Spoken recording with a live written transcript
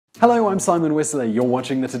Hello, I'm Simon Whistler. You're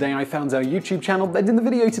watching the Today I Found Out YouTube channel, and in the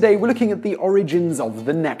video today we're looking at the origins of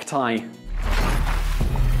the necktie.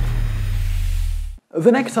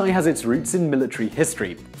 The necktie has its roots in military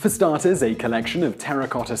history. For starters, a collection of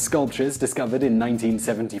terracotta sculptures discovered in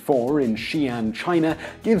 1974 in Xian, China,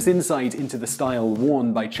 gives insight into the style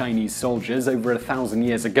worn by Chinese soldiers over 1,000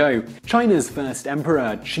 years ago. China's first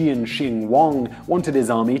emperor, Qin Shih Huang, wanted his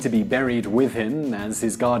army to be buried with him as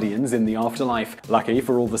his guardians in the afterlife. Lucky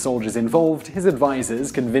for all the soldiers involved, his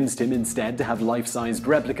advisors convinced him instead to have life-sized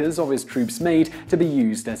replicas of his troops made to be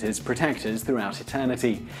used as his protectors throughout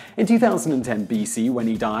eternity. In 2010 BC, when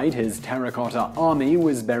he died, his terracotta army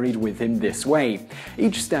was buried with him this way.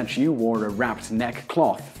 Each statue wore a wrapped neck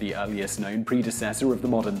cloth, the earliest known predecessor of the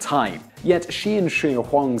modern tie. Yet Qin Shih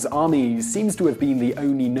Huang's army seems to have been the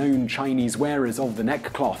only known Chinese wearers of the neck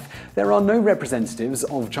cloth. There are no representatives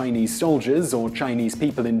of Chinese soldiers or Chinese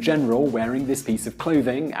people in general wearing this piece of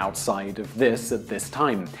clothing outside of this at this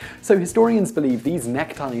time. So historians believe these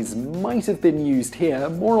neckties might have been used here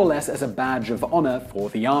more or less as a badge of honor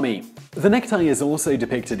for the army. The necktie is also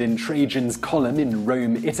depicted in Trajan's column in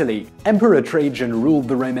Rome, Italy. Emperor Trajan ruled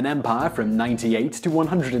the Roman Empire from 98 to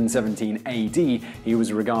 117 AD. He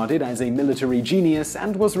was regarded as a military genius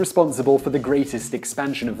and was responsible for the greatest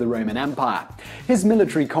expansion of the Roman Empire. His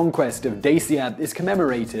military conquest of Dacia is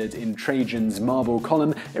commemorated in Trajan's marble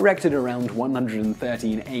column erected around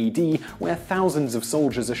 113 AD, where thousands of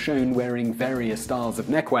soldiers are shown wearing various styles of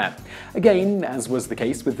neckwear. Again, as was the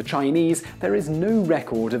case with the Chinese, there is no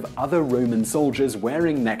record of other Roman soldiers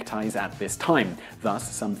wearing neckties at this time.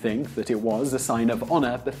 Thus, some think that it was a sign of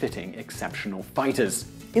honor befitting exceptional fighters.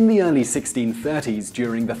 In the early 1630s,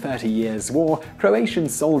 during the 30 Years' War, Croatian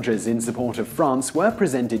soldiers in support of France were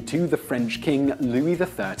presented to the French king Louis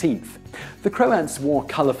XIII. The Croats wore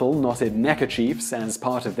colorful knotted neckerchiefs as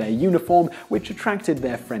part of their uniform, which attracted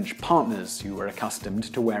their French partners, who were accustomed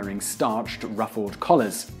to wearing starched, ruffled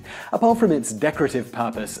collars. Apart from its decorative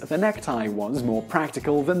purpose, the necktie was more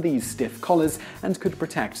practical than these stiff collars and could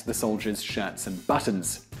protect the soldiers' shirts and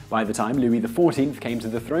buttons. By the time Louis XIV came to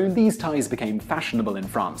the throne, these ties became fashionable in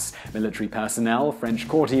France. Military personnel, French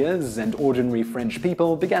courtiers, and ordinary French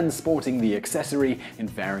people began sporting the accessory in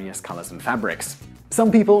various colors and fabrics.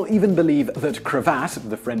 Some people even believe that cravat,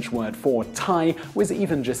 the French word for tie, was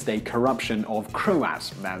even just a corruption of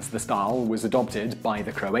Croat, as the style was adopted by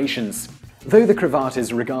the Croatians. Though the cravat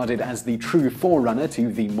is regarded as the true forerunner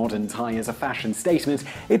to the modern tie as a fashion statement,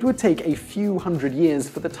 it would take a few hundred years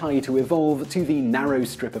for the tie to evolve to the narrow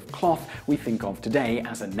strip of cloth we think of today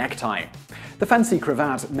as a necktie. The fancy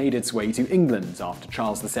cravat made its way to England after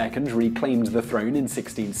Charles II reclaimed the throne in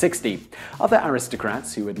 1660. Other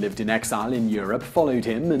aristocrats who had lived in exile in Europe followed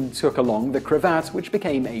him and took along the cravat, which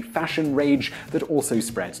became a fashion rage that also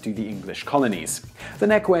spread to the English colonies. The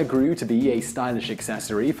neckwear grew to be a stylish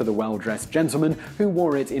accessory for the well-dressed gentlemen who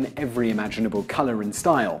wore it in every imaginable color and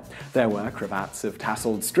style. There were cravats of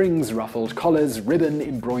tasseled strings, ruffled collars, ribbon,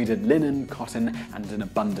 embroidered linen, cotton, and an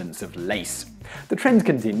abundance of lace. The trend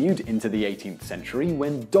continued into the 18th century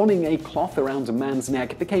when donning a cloth around a man's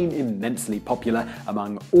neck became immensely popular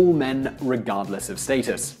among all men regardless of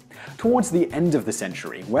status. Towards the end of the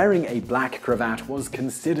century, wearing a black cravat was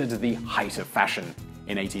considered the height of fashion.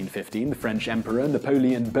 In 1815, the French Emperor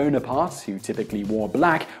Napoleon Bonaparte, who typically wore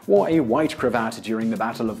black, wore a white cravat during the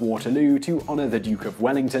Battle of Waterloo to honor the Duke of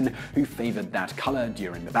Wellington, who favored that color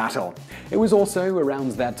during the battle. It was also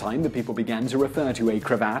around that time that people began to refer to a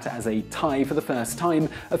cravat as a tie for the first time,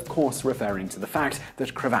 of course referring to the fact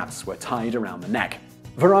that cravats were tied around the neck.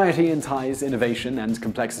 Variety in ties, innovation, and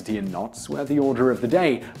complexity in knots were the order of the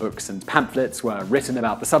day. Books and pamphlets were written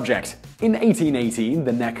about the subject. In 1818,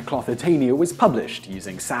 the neckclothitania was published,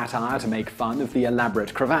 using satire to make fun of the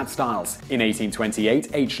elaborate cravat styles. In 1828,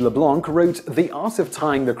 H. Leblanc wrote, "The art of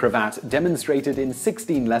tying the cravat demonstrated in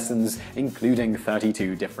 16 lessons, including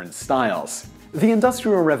 32 different styles." The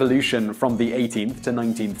Industrial Revolution from the 18th to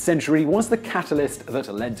 19th century was the catalyst that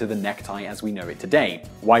led to the necktie as we know it today.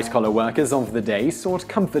 White-collar workers of the day sought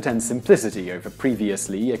comfort and simplicity over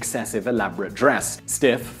previously excessive elaborate dress.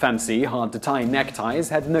 Stiff, fancy, hard-to-tie neckties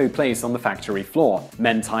had no place on the factory floor.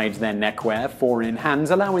 Men tied their neckwear four in hand,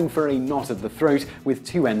 allowing for a knot at the throat with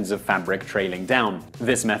two ends of fabric trailing down.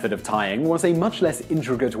 This method of tying was a much less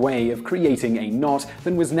intricate way of creating a knot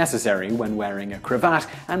than was necessary when wearing a cravat,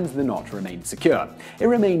 and the knot remained secure. It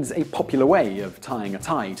remains a popular way of tying a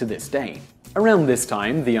tie to this day. Around this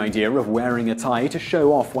time, the idea of wearing a tie to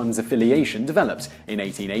show off one's affiliation developed. In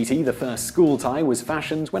 1880, the first school tie was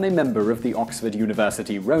fashioned when a member of the Oxford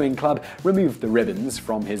University Rowing Club removed the ribbons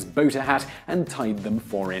from his boater hat and tied them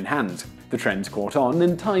four in hand. The trend caught on,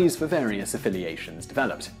 and ties for various affiliations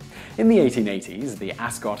developed. In the 1880s, the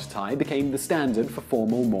ascot tie became the standard for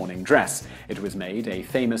formal morning dress. It was made a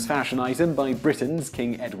famous fashion item by Britain's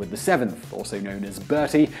King Edward VII, also known as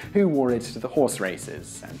Bertie, who wore it to the horse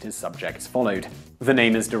races, and his subjects followed. The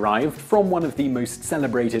name is derived from one of the most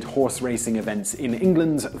celebrated horse racing events in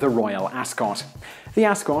England, the Royal Ascot. The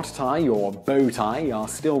ascot tie or bow tie are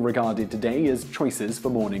still regarded today as choices for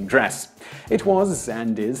morning dress. It was,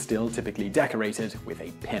 and is still typically decorated with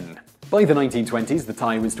a pin. By the 1920s, the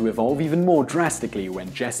tie was to evolve even more drastically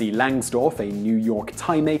when Jesse Langsdorff, a New York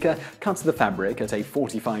tie maker, cut the fabric at a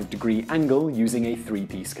 45-degree angle using a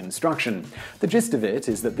three-piece construction. The gist of it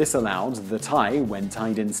is that this allowed the tie, when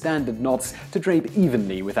tied in standard knots, to drape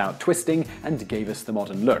evenly without twisting and gave us the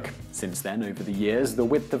modern look. Since then, over the years, the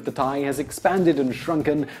width of the tie has expanded and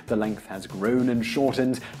shrunken, the length has grown and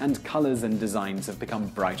shortened, and colors and designs have become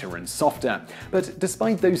brighter and softer. But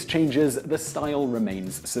despite those changes, the style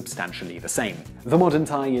remains substantially the same. The modern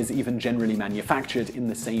tie is even generally manufactured in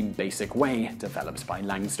the same basic way developed by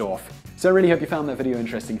Langsdorff. So I really hope you found that video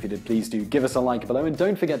interesting. If you did, please do give us a like below, and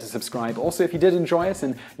don't forget to subscribe. Also, if you did enjoy it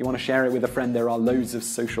and you want to share it with a friend, there are loads of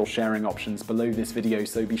social sharing options below this video,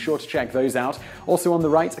 so be sure to check those out. Also on the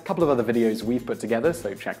right, a couple of other videos we've put together,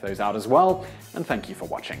 so check those out as well, and thank you for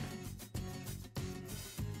watching.